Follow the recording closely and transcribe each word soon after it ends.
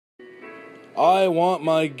I want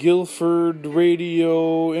my Guilford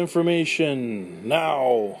radio information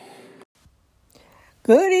now.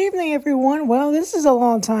 Good evening, everyone. Well, this is a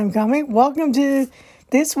long time coming. Welcome to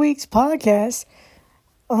this week's podcast.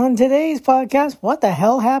 On today's podcast, what the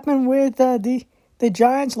hell happened with the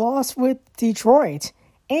Giants lost with Detroit?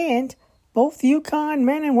 And both UConn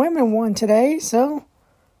men and women won today, so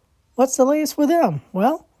what's the latest with them?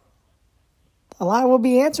 Well, a lot will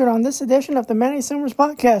be answered on this edition of the Manny Summers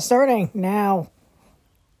podcast, starting now.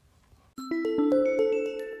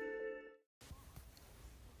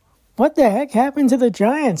 What the heck happened to the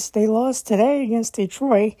Giants? They lost today against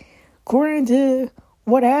Detroit. According to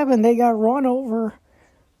what happened, they got run over.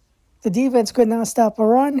 The defense could not stop a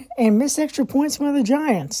run and missed extra points from the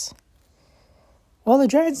Giants. Will the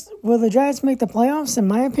Giants make the playoffs, in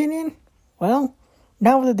my opinion? Well,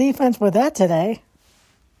 not with the defense with that today.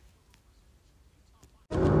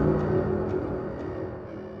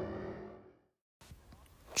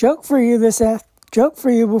 Joke for you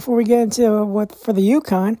before we get into what for the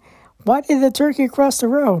UConn. Why did the turkey cross the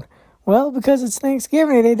road? Well, because it's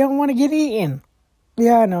Thanksgiving and they don't want to get eaten.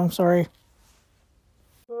 Yeah, I know, I'm sorry.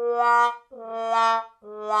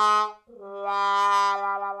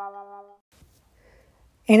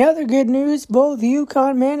 In other good news, both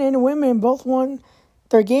UConn men and women both won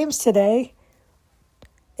their games today.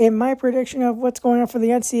 In my prediction of what's going on for the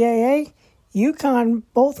NCAA, UConn,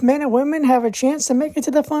 both men and women, have a chance to make it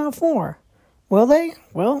to the Final Four. Will they?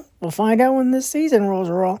 Well, we'll find out when this season goes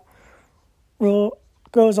along.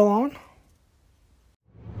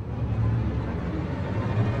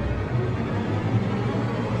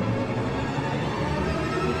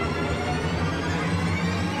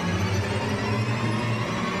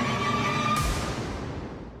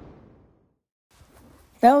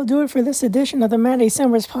 That'll do it for this edition of the Manny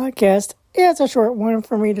Summers podcast. It's a short one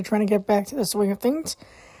for me to try to get back to the swing of things.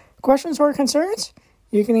 Questions or concerns?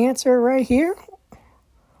 You can answer right here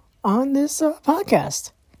on this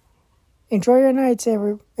podcast. Enjoy your night,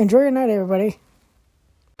 everybody.